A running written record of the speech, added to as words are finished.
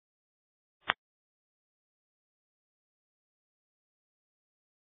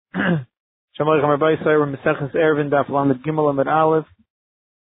Shamalach Rabbi Sayer Meseches Eruvin Daf Lamed Gimel Lamed Aleph.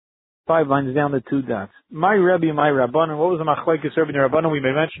 5 lines down the 2 dots. My Rebbe, my Rabbanan. What was the Machlekes Rebbe and Rabbanan we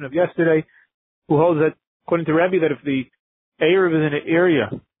made mention of yesterday? Who holds that, according to Rebbe, that if the Eruv is in an area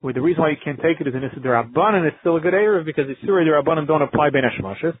where the reason why you can't take it is an Issa Rabbanan, it's still a good Eruv because the Surah Rabbanan don't apply Ben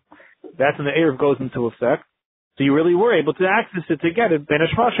Hashmashas. That's when the Eruv goes into effect. So you really were able to access it to get it Ben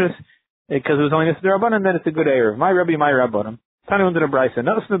Hashmashas because it was only Issa Rabbanan, then it's a good Eruv. My Rebbe, my Rabbanan. Tani under the Brisa.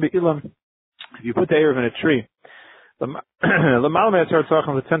 If you put the Eruv in a tree, the 10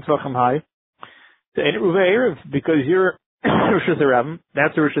 tvachim high, the Eruv because you're Rosh Hashanah,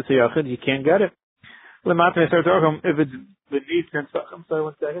 that's a Rosh Hashanah, you can't get it. If it's beneath 10 tvachim, sorry,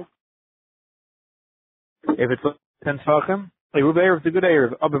 1 second. If it's 10 tvachim, Eruv is a good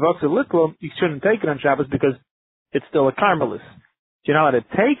Eruv. You shouldn't take it on Shabbos because it's still a Carmelis. You're not allowed to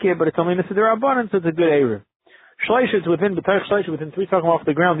take it, but it's only Nesider Rabbanan, so it's a good Eruv. Shleish is within 3 tvachim off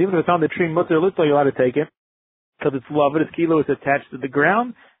the ground, even if it's on the tree, Mutter Little, you're allowed to take it. Because it's love, it's kilo, it's attached to the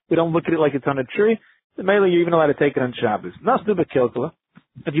ground. We don't look at it like it's on a tree. Mainly, you're even allowed to take it on Shabbos.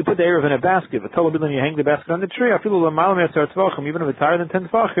 If you put the Eruv in a basket, you hang the basket on the tree, even if it's higher than 10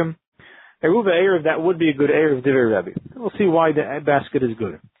 tvachim, Eruv, that would be a good Eruv Divrei Rebbe. We'll see why the basket is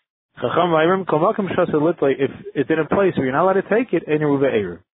good. If it's in a place where you're not allowed to take it, and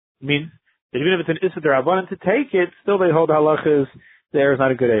Eruv means that even if it's an Issa D'Rabbanan to take it, still they hold halachas, the Eruv is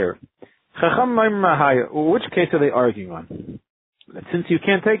not a good Eruv. Which case are they arguing on? Since you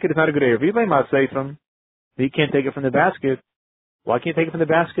can't take it, it's not a good Eruv. You can't take it from the basket. Why can't you take it from the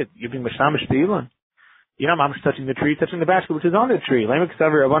basket? You're being mashamish beilan. You're not mamish touching the tree, touching the basket, which is on the tree. Do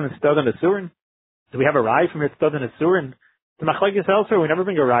we have a rye from here? Stud in a surin. The machlekes elsewhere, we never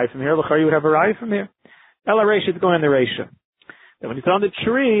bring a rye from here. L'chari would have a rye from here. Ela reisha, it's going on the reisha. And when it's on the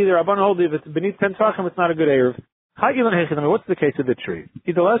tree, the Rabban hold if it's beneath 10 tvachim, it's not a good Eruv. What's the case of the tree?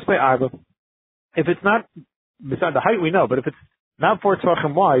 If it's not beside the height, we know, but if it's not 4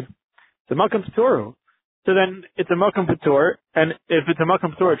 tvachim wide, it's a makam p'tur. So then it's a makam p'tur, and if it's a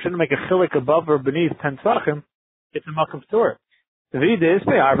makam p'tur, it shouldn't make a chilik above or beneath 10 tvachim. It's a makam p'tur. And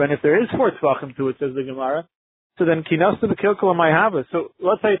if there is 4 tvachim to it, says the Gemara, so then kinasta b'kilkul may have it. So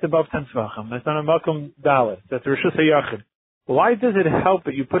let's say it's above 10 tvachim. That's on a makam dalet. That's a rishus hayachid. Why does it help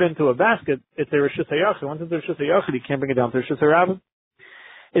that you put into a basket? It's a rishus hayachid. Once it's a rishus hayachid, you can't bring it down to rishus harabim.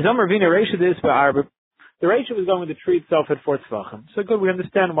 Is Amravina Reisha this for Arba? The Reisha was going with the tree itself at 4 tvachim. So good, we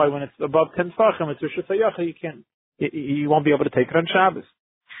understand why when it's above 10 tvachim, it's rishus hayachid. You won't be able to take it on Shabbos.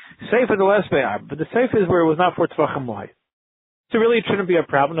 Safe is the last by Arba, but the safe is where it was not 4 tvachim wide. So really, it shouldn't be a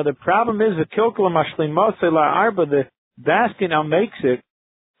problem. Now the problem is the kilkula mashlim la Arba. The basket now makes it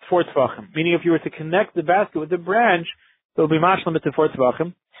 4 tvachim. Meaning, if you were to connect the basket with the branch, it will be mashlim to 4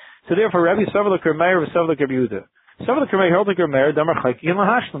 tvachim. So therefore, Rabbi Savlak Meir was Savlak Rabbi Yehuda. Savlak Meir held like Meir damar chayki and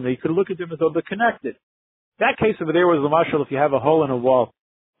lahashlim. You could look at them as though they're connected. That case over there was the mashal if you have a hole in a wall,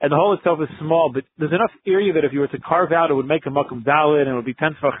 and the hole itself is small, but there's enough area that if you were to carve out, it would make a makam dalit and it would be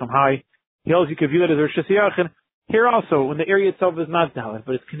 10 tvachim high. He holds you could view that as a rishus hayachid. Here also, when the area itself is not dalit,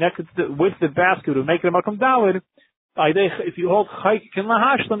 but it's connected with the basket, it would make it a makam dalit. If you hold chayki and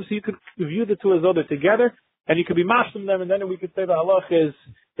lahashlim, so you could view the two as though they're together. And you could be mashlim them, and then we could say the halach is,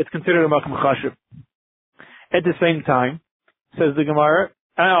 it's considered a makam chashiv. At the same time, says the Gemara,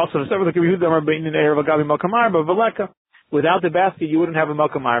 and also, without the basket, you wouldn't have a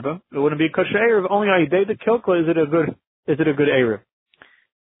makam arba. It wouldn't be a kosher erev. Only on day the kilkla is it a good erev.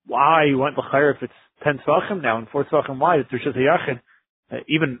 Why you want l'chayr if it's 10 tvachim now and 4 tvachim wide? It's rishus hayachid.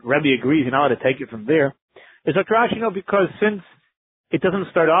 Even Rebbe agrees you're not allowed to take it from there. It's like Rashi, because since it doesn't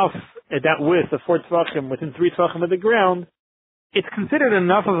start off at that width of 4 tvachim within 3 tvachim of the ground, it's considered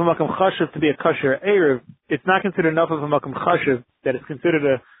enough of a makam chashiv to be a kosher erev. It's not considered enough of a makam chashiv that it's considered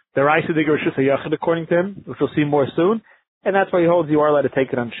the raisa de rishus hayachid according to him, which we'll see more soon. And that's why he holds you are allowed to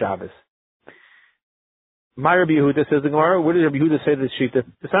take it on Shabbos. My Rabbi Yehuda says the Gemara. Where did Rabbi Yehuda say this sheet?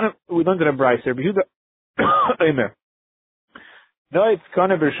 We learned it in Brisa. Rabbi Yehuda, Amen. No, it's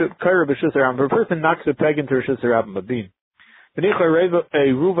kind of rishus around. But a person knocks a peg into rishus harabim babin. He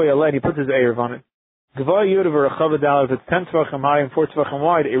puts his Eruv on it. If it's 10 tvachim high and 4 tvachim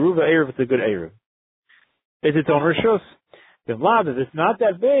wide, Eruv Eruv, it's a good Eruv. It's its own rishus. If it's not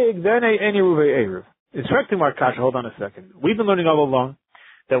that big, then any Eruv Eruv. Instructing Mark Kasha, hold on a second. We've been learning all along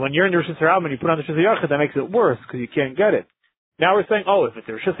that when you're in the rishus harabim and you put on the rishus hayachid, that makes it worse because you can't get it. Now we're saying, if it's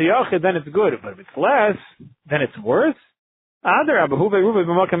a rishus hayachid, then it's good, but if it's less, then it's worse. Once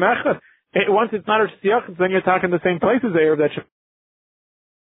it's not a rishus hayachid, then you're talking the same place as Eruv. That should.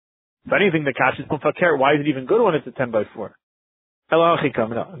 If anything, the Kasha is mufakir. Why is it even good when it's a 10 by 4? If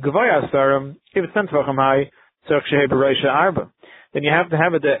it's 10 tvachim high, then you have to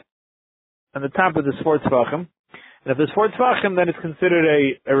have it on the top of the 4 tzvachim. And if there's 4 tzvachim, then it's considered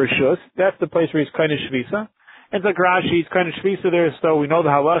a rishus. That's the place where he's kind of shvisa. And it's like Rashi, he's kind of shvisa there, so we know the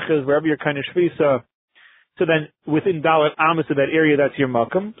halach is wherever you're kind of shvisa. So then within Dalet Amos of that area, that's your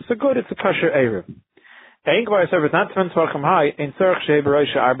makam. So good, it's a kosher Erev. If it's not 10 tzvachim high,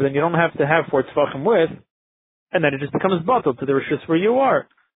 but then you don't have to have 4 tzvachim with, and then it just becomes bottled to the rishus where you are.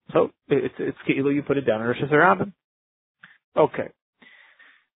 So it's keilu, you put it down in rishus harabim. Okay.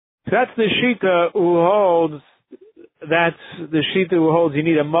 So that's the shita who holds. That's the shita who holds you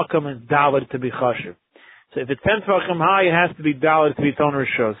need a makam and dalet to be chashiv. So if it's 10 tvachim high, it has to be dalet to be ton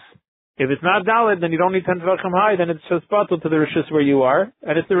rishus. If it's not dalet, then you don't need 10 tvachim high. Then it's just bottled to the rishus where you are,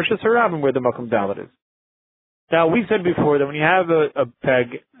 and it's the rishus harabim where the makam dalet is. Now we said before that when you have a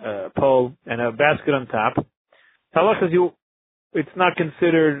peg, a pole, and a basket on top, halach is it's not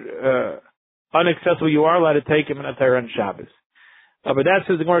considered inaccessible. You are allowed to take him in a Torah on Shabbos. But that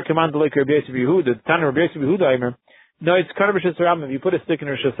says the Gemara command like Rabbi Yosef Yehuda, the Tanner Rabbi Yosef Yehuda. No, it's kind of Rishus Harabim. If you put a stick in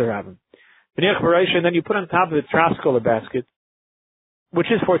Rishus Harabim, and then you put on top of the traskola basket, which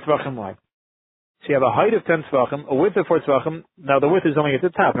is 4 tzvachim wide. So you have a height of 10 tzvachim, a width of 4 tzvachim. Now the width is only at the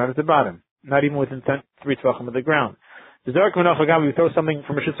top, not at the bottom, not even within 3 tzvachim of the ground. The Zarek Menach Hagam, you throw something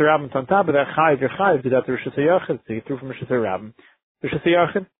from Rishus Harabim on top of that chayiv, you're chayiv to that to Rishus Hayachid. So you threw from Rishus Harabim. Rishus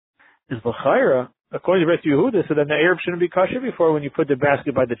Hayachid is l'chayra, according to Rabbi Yehuda, so then the Erev shouldn't be kosher before when you put the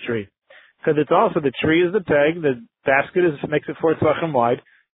basket by the tree. Because it's also, the tree is the peg, the basket makes it 4 tzvachim wide,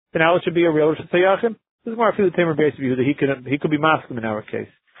 so now it should be a real Rishus Hayachid. This is more after the Tamer Rabbi Yehuda, he could be masculine in our case.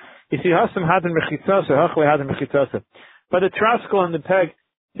 You see, Hasam hadin mechitzasa, hachle hadin mechitzasa. By the traskal and the peg,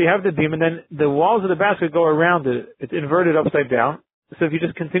 so you have the beam, and then the walls of the basket go around it. It's inverted upside down. So if you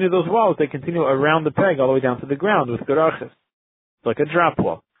just continue those walls, they continue around the peg all the way down to the ground with garachas. It's like a drop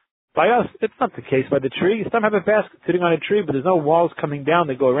wall. By us, it's not the case by the tree. You still have a basket sitting on a tree, but there's no walls coming down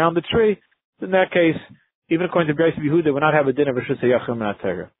that go around the tree. So in that case, even according to Rabbi Yehuda, would not have a din of Rishus Hayachim and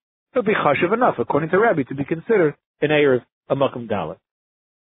Atera. It would be chashiv enough, according to Rabbi, to be considered an Erev, a Makam Dalet.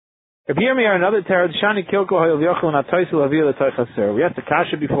 Rabbi Yirmiyah, another Torah, Shani Kilko Hayol Yochel and Ataisul Aviyah L'Taychaser. We asked the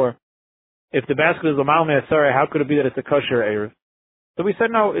kasha before, if the basket is Lamal Me'asara, how could it be that it's a kosher Erev? So we said,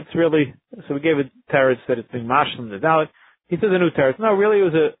 no, it's really, so we gave it Teretz that it's being mashlim the Dalet. He says a new Teretz. No, really it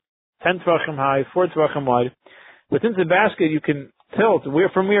was a 10 tvachim high, 4 tvachim wide. Within the basket, you can tilt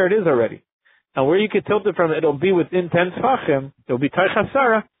from where it is already. And where you can tilt it from, it'll be within 10 tvachim. It'll be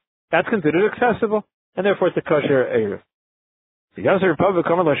Taychasara. That's considered accessible. And therefore it's a kosher Erev. The Yasser Republic,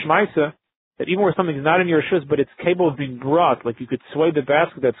 that even where something's not in your shus, but it's capable of being brought, like you could sway the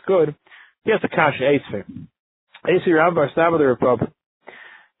basket, that's good. Yes, a kasha Eisfer. Eisfer Rabbar Saba the Republic.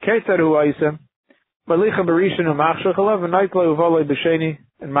 Ketzad Hu Eisem. Malichem Berishin and Machshel Chalav, and Naitlai Uvalai B'Sheni,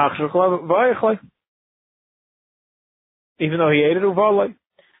 and Machshel Chalav, Vayachlai. Even though he ate it, Uvalai.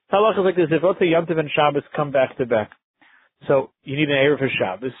 Halach is like this, if Otze Yantiv and Shabbos come back to back. So, you need an Erev for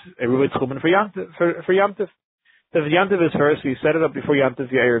Shabbos, a Ruvit Chumen for Yantiv. So if Yantiv is first, so you set it up before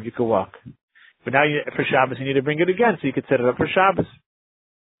Yantiv, your Erev, you can walk. But now for Shabbos, you need to bring it again, so you can set it up for Shabbos.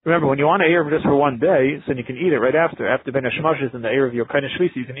 Remember, when you want an Erev just for one day, so you can eat it right after Ben HaShemoshes and the Erev, you're kind of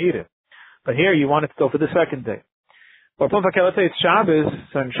shvisa, you can eat it. But here, you want it to go for the second day. Or, let's say it's Shabbos,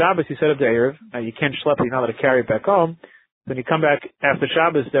 so on Shabbos you set up the Erev, now you can't schlep it, you're not allowed to carry it back home. When you come back after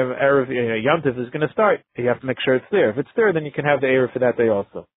Shabbos, the Erev, Yantiv is going to start. You have to make sure it's there. If it's there, then you can have the Erev for that day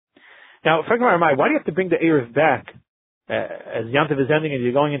also. Now, why do you have to bring the Erev back as Yantiv is ending and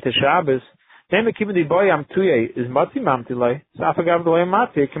you're going into Shabbos? Then the Kibbutz Boy Amtuye is Matzi Mamtilai. Safagav Doy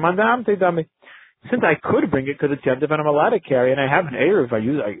Matzi Commanda Amte Dami. Since I could bring it because it's Yantiv and I'm allowed to carry, and I have an Erev,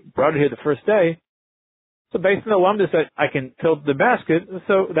 I brought it here the first day. So based on the lumdus that I can tilt the basket,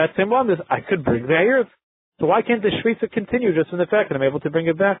 so that same lumdus I could bring the Erev. So why can't the Shvitza continue just from the fact that I'm able to bring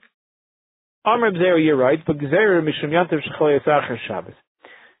it back? Amr B'Zera, you're right, but G'Zera Mishum Yantiv Shechalei Yisachar Shabbos.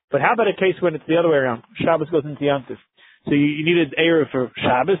 But how about a case when it's the other way around? Shabbos goes into Yantiv. So you need an Erev for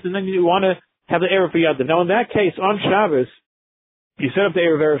Shabbos, and then you want to have the Erev for Yantiv. Now in that case, on Shabbos, you set up the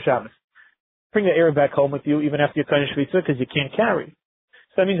Erev Shabbos. Bring the Erev back home with you, even after you're kind of Shvitza, because you can't carry.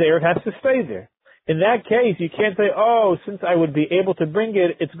 So that means the Erev has to stay there. In that case, you can't say, oh, since I would be able to bring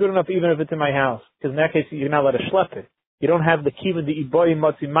it, it's good enough even if it's in my house. Because in that case, you're not allowed to schlep it. You don't have the kiva, the iboy,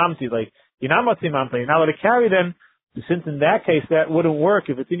 matzi, mamti. Like, you're not matzi, mamti. You're not allowed to carry them. Since in that case, that wouldn't work.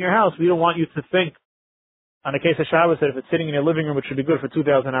 If it's in your house, we don't want you to think, on the case of Shabbos, that if it's sitting in your living room, it should be good for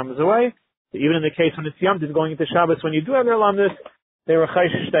 2,000 amas away. So even in the case when it's Yom Tov going into Shabbos, when you do have their lamdas, they were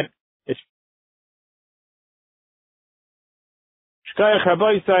chayshish that it's Shkayach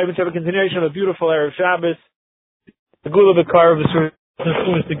Habayisai, which have a continuation of a beautiful Erev Shabbos. The Gula B'Kar of the Surah,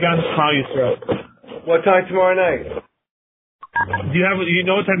 the Gans Chal Yisrael. What time tomorrow night? Do you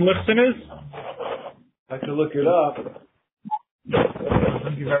know what time Lichtin is? I can look it up.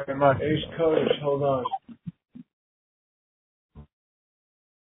 Thank you very much. Eish Kodesh, hold on.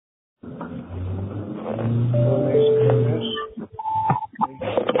 Eish Kodesh.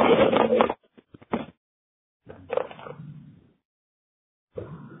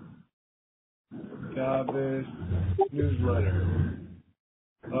 Shabbos newsletter.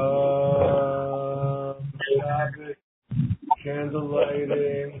 Shabbos candle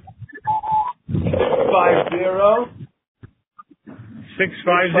lighting. 650.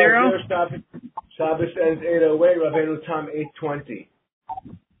 650. Shabbos ends 8:08. Rabbeinu Tam 8:20.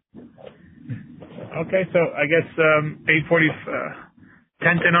 Okay, so I guess 8:40,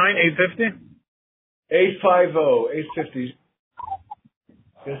 10 to 9, 8:50. 850. 850.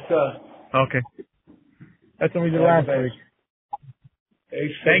 Yes, sir. Okay, that's what we did last week.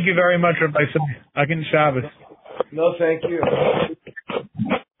 850. Thank you very much, Rabbi Akin Shabbos. No, thank you.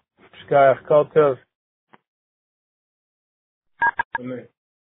 Shkach, Kol Tov. Amen.